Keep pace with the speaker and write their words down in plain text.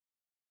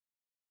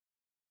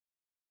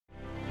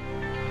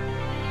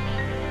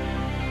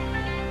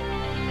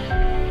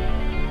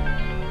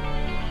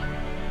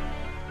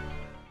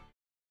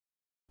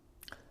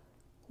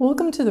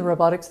Welcome to the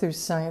Robotics Through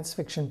Science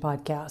Fiction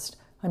podcast.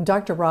 I'm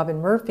Dr. Robin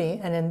Murphy,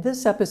 and in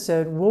this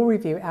episode, we'll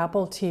review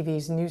Apple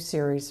TV's new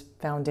series,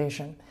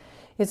 Foundation.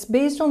 It's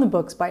based on the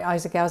books by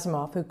Isaac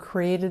Asimov, who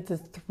created the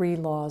 3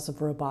 laws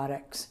of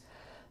robotics.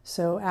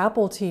 So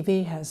Apple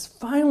TV has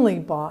finally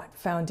brought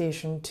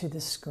Foundation to the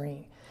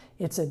screen.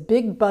 It's a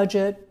big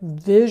budget,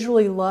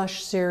 visually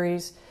lush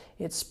series.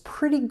 It's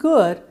pretty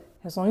good,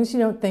 as long as you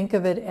don't think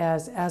of it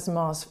as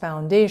Asimov's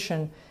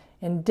Foundation,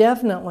 and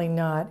definitely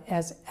not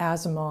as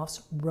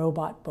Asimov's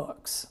robot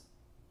books.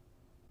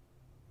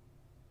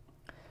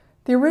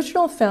 The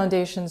original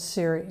Foundation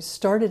series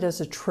started as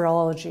a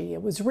trilogy.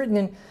 It was written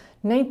in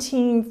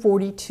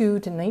 1942 to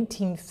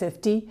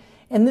 1950,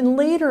 and then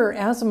later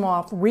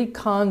Asimov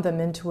reconned them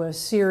into a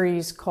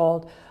series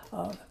called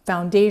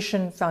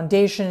Foundation,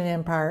 Foundation and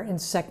Empire, and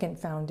Second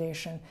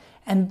Foundation.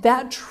 And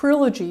that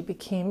trilogy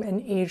became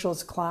an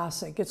ageless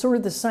classic. It's sort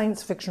of the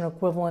science fiction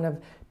equivalent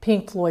of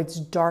Pink Floyd's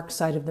Dark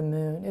Side of the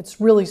Moon. It's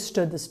really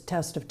stood the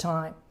test of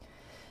time.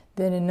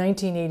 Then in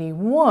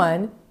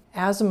 1981,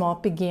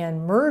 Asimov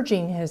began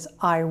merging his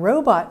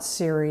iRobot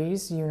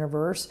series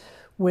universe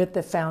with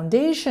the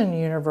Foundation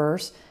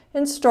universe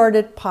and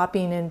started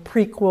popping in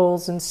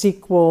prequels and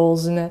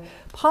sequels, and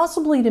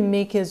possibly to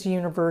make his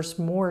universe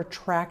more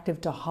attractive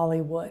to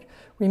Hollywood.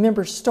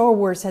 Remember, Star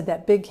Wars had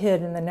that big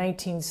hit in the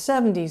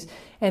 1970s,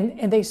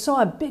 and they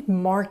saw a big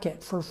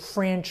market for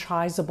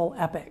franchisable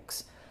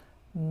epics.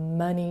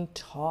 Money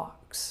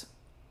talks.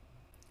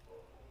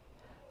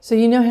 So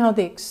you know how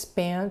The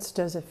Expanse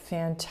does a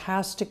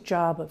fantastic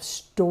job of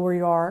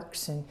story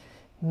arcs and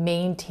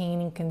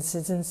maintaining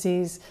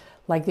consistencies?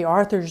 Like the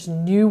authors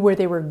knew where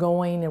they were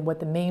going and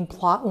what the main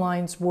plot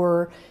lines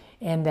were,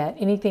 and that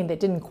anything that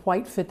didn't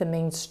quite fit the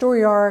main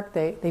story arc,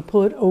 they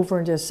put it over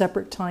into a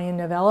separate tie-in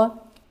novella.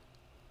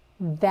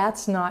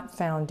 That's not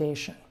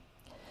Foundation.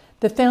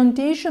 The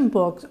Foundation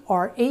books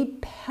are a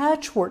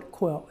patchwork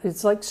quilt.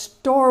 It's like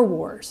Star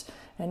Wars,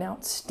 an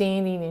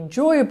outstanding,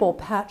 enjoyable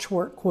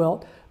patchwork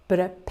quilt, but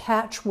a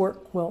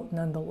patchwork quilt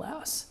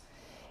nonetheless.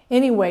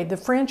 Anyway, the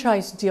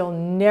franchise deal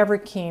never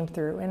came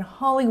through, and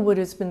Hollywood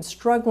has been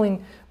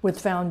struggling with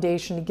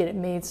Foundation to get it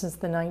made since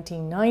the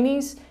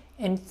 1990s,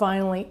 and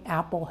finally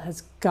Apple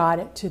has got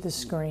it to the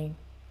screen.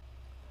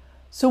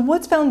 So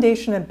what's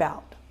Foundation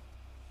about?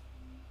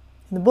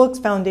 In the books,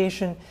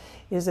 Foundation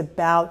is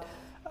about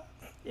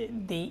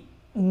the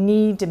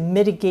need to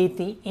mitigate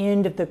the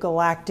end of the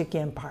galactic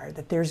empire,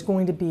 that there's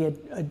going to be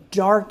a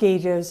dark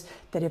ages,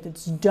 that if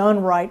it's done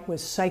right with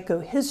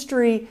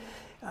psychohistory,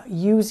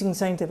 using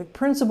scientific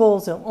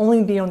principles, it'll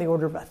only be on the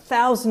order of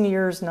 1,000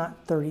 years, not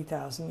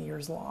 30,000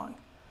 years long.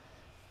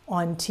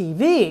 On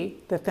TV,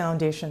 the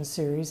Foundation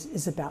series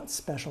is about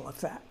special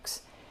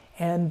effects,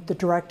 and the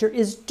director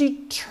is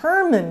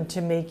determined to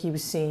make you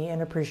see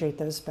and appreciate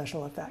those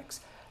special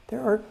effects.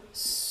 There are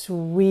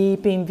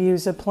sweeping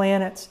views of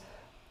planets,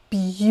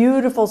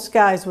 beautiful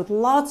skies with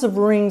lots of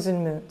rings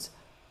and moons,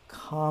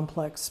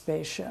 complex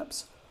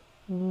spaceships,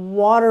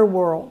 water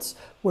worlds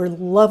where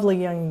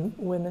lovely young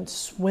women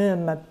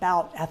swim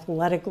about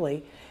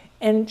athletically,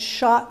 and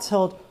shots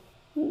held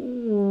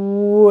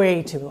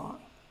way too long.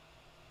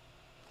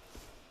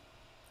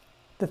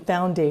 The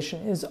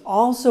Foundation is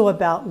also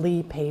about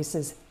Lee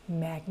Pace's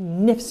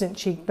magnificent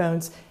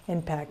cheekbones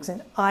and pecs,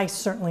 and I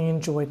certainly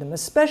enjoyed them,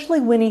 especially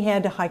when he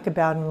had to hike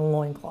about in a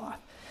loincloth.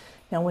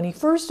 Now, when he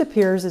first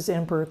appears as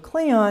Emperor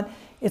Cleon,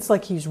 it's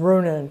like he's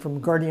Ronan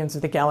from Guardians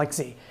of the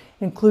Galaxy,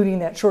 including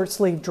that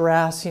short-sleeved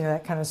dress,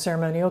 that kind of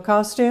ceremonial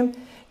costume,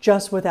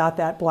 just without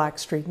that black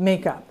streak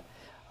makeup.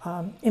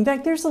 In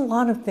fact, there's a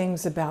lot of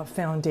things about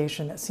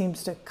Foundation that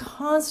seems to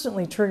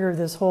constantly trigger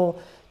this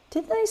whole,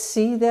 didn't I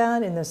see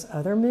that in this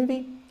other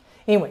movie?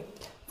 Anyway,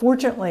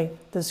 fortunately,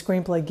 the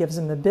screenplay gives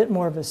him a bit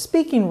more of a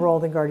speaking role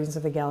than Guardians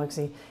of the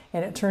Galaxy,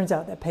 and it turns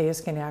out that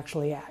Pace can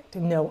actually act.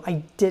 And no,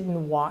 I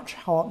didn't watch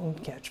 *Halt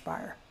and Catch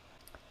Fire*.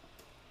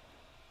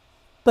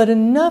 But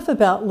enough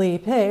about Lee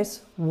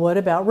Pace. What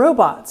about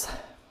robots?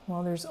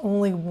 Well, there's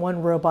only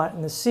one robot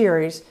in the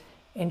series,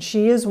 and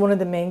she is one of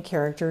the main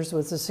characters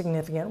with a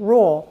significant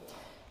role.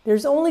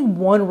 There's only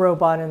one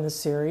robot in the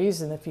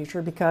series in the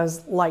future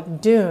because,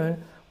 like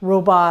Dune,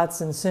 robots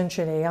and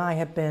sentient AI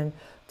have been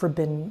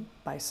forbidden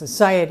by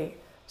society.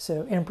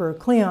 So Emperor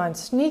Cleon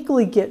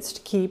sneakily gets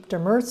to keep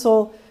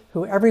Demerzel,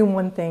 who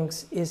everyone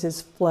thinks is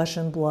his flesh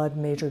and blood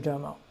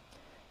majordomo.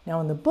 Now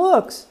in the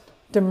books,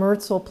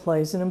 Demerzel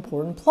plays an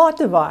important plot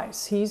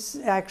device. He's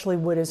actually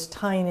what is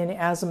tying in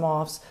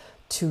Asimov's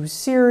 2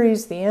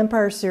 series, the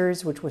Empire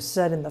series, which was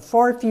set in the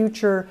far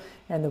future,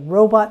 and the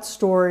robot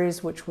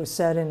stories, which was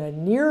set in a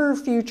nearer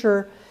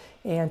future,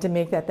 and to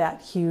make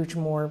that huge,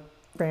 more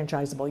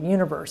franchisable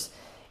universe.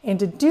 And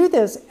to do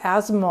this,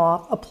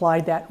 Asimov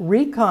applied that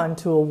recon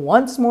tool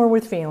once more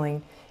with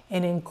feeling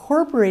and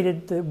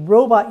incorporated the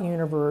robot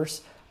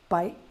universe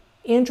by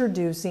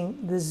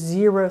introducing the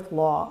 0th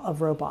law of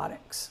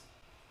robotics.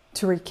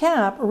 To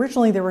recap,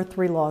 originally there were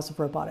 3 laws of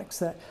robotics.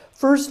 The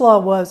first law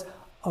was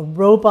a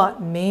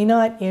robot may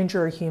not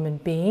injure a human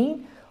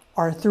being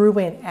or through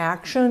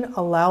inaction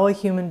allow a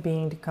human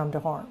being to come to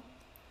harm.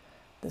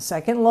 The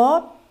second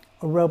law,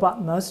 A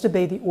robot must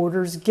obey the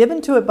orders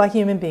given to it by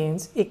human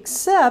beings,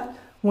 except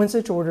when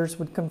such orders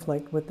would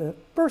conflict with the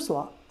first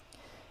law.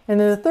 And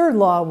then the third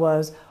law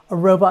was a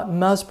robot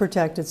must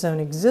protect its own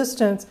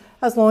existence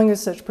as long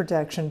as such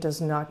protection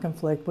does not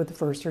conflict with the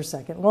first or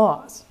second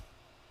laws.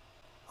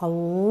 A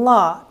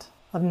lot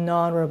of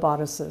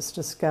non-roboticists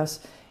discuss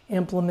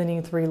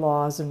implementing 3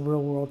 laws in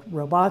real-world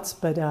robots,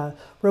 but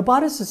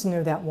roboticists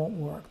know that won't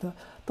work.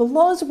 The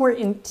laws were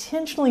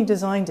intentionally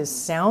designed to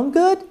sound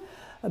good,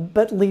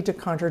 but lead to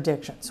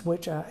contradictions,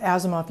 which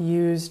Asimov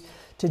used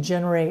to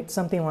generate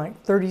something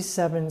like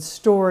 37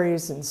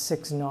 stories and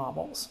 6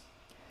 novels.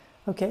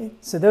 Okay,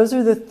 so those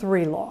are the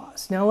 3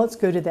 laws. Now let's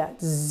go to that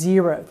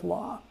 0th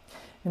law.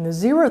 And the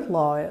 0th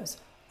law is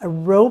a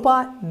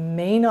robot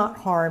may not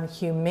harm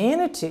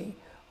humanity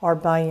or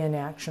by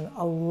inaction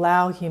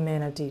allow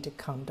humanity to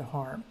come to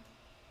harm.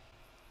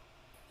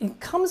 It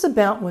comes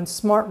about when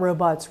smart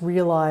robots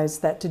realize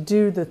that to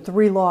do the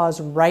 3 laws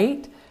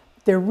right,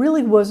 there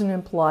really was an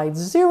implied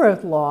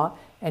 0th law,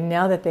 and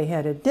now that they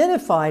had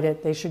identified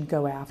it, they should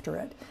go after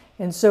it.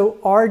 And so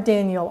R.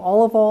 Daniel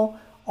Olival,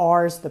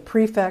 R's the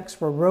prefix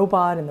for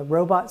robot in the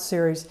robot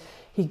series,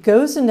 he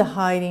goes into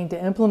hiding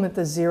to implement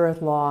the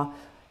 0th law.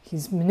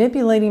 He's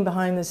manipulating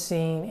behind the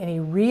scene, and he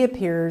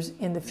reappears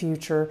in the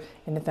future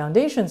in the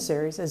Foundation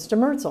series as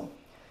Demerzel.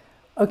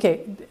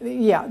 Okay,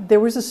 yeah, there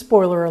was a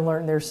spoiler alert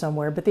in there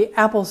somewhere, but the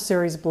Apple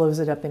series blows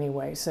it up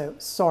anyway, so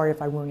sorry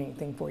if I ruin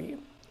anything for you.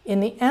 In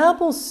the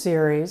Apple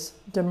series,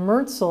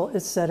 Demerzel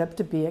is set up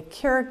to be a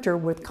character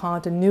with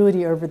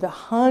continuity over the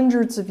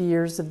hundreds of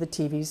years of the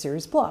TV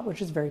series plot,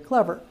 which is very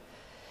clever.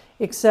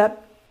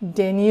 Except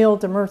Daniel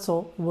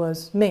Demerzel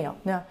was male.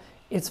 Now,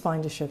 it's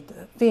fine to shift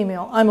to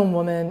female. I'm a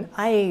woman.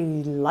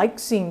 I like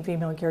seeing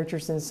female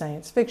characters in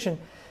science fiction,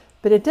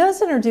 but it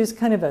does introduce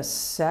kind of a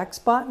sex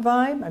bot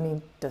vibe. I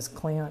mean, does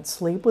Cleon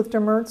sleep with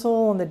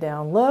Demerzel on the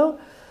down low?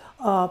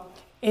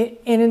 And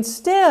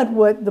instead,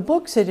 what the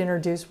books had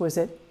introduced was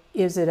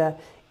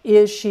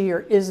is she or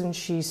isn't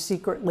she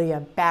secretly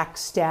a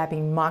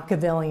backstabbing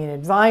Machiavellian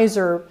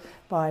advisor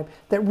vibe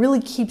that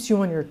really keeps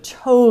you on your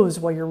toes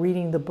while you're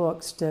reading the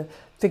books to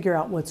figure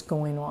out what's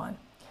going on.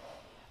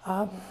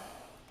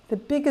 The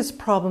biggest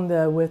problem,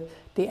 though, with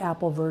the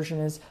Apple version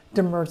is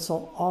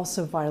Demerzel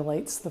also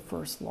violates the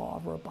first law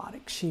of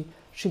robotics.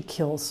 She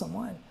kills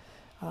someone.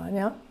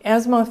 Now,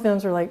 Asimov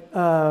films are like,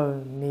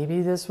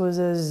 maybe this was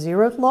a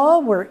 0th law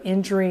where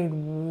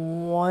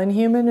injuring one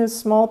human is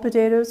small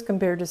potatoes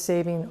compared to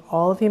saving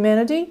all of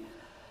humanity.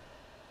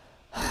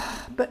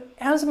 But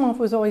Asimov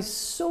was always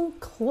so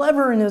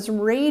clever in his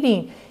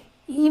rating.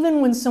 Even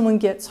when someone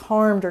gets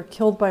harmed or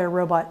killed by a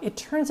robot, it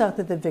turns out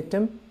that the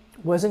victim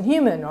wasn't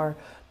human, or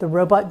the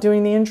robot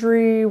doing the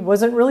injury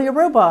wasn't really a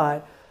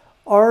robot,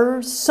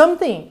 or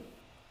something.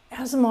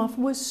 Asimov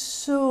was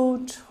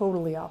so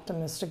totally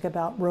optimistic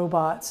about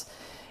robots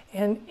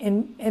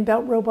and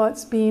about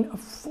robots being a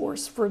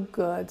force for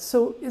good.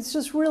 So it's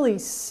just really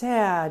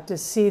sad to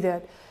see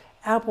that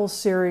Apple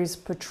series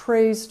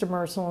portrays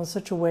Demerzel in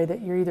such a way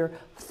that you're either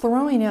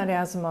throwing out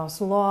Asimov's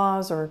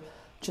laws or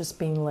just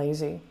being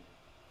lazy.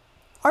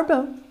 Or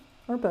both.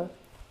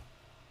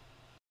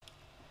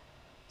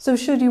 So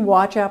should you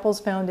watch Apple's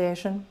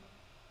Foundation?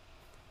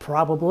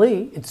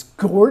 Probably. It's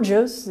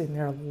gorgeous, and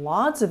there are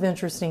lots of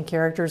interesting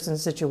characters and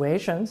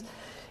situations.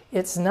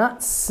 It's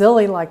not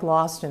silly like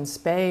Lost in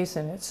Space,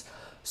 and it's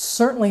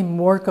certainly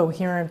more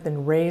coherent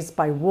than Raised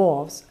by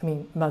Wolves. I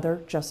mean,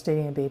 mother just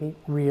dating a baby,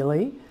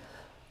 really?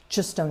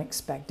 Just don't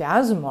expect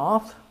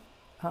Asimov.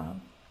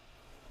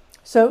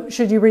 So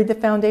should you read the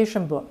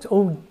Foundation books?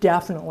 Oh,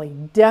 definitely.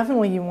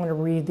 Definitely you want to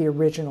read the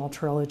original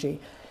trilogy.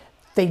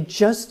 They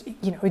just,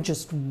 it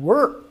just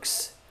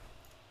works.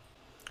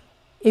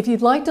 If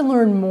you'd like to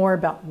learn more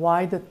about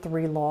why the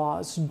 3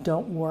 laws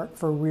don't work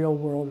for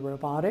real-world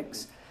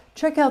robotics,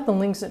 check out the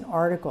links and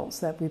articles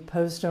that we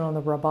posted on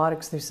the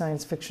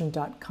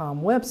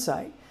roboticsthroughsciencefiction.com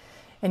website.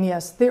 And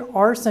yes, there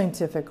are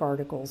scientific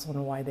articles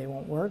on why they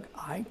won't work.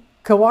 I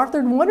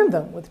co-authored one of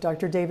them with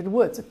Dr. David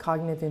Woods, a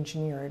cognitive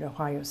engineer at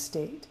Ohio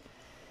State.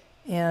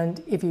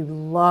 And if you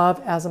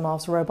love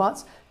Asimov's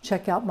robots,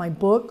 check out my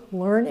book,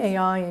 Learn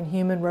AI and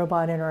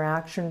Human-Robot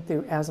Interaction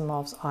Through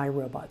Asimov's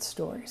iRobot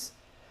Stories.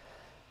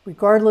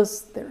 Regardless,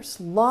 there's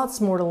lots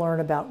more to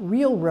learn about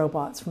real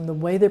robots from the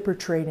way they're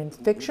portrayed in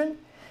fiction.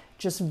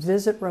 Just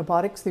visit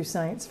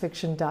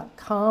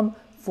roboticsthroughsciencefiction.com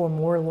for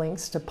more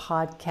links to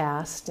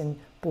podcast and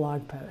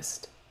blog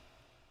posts.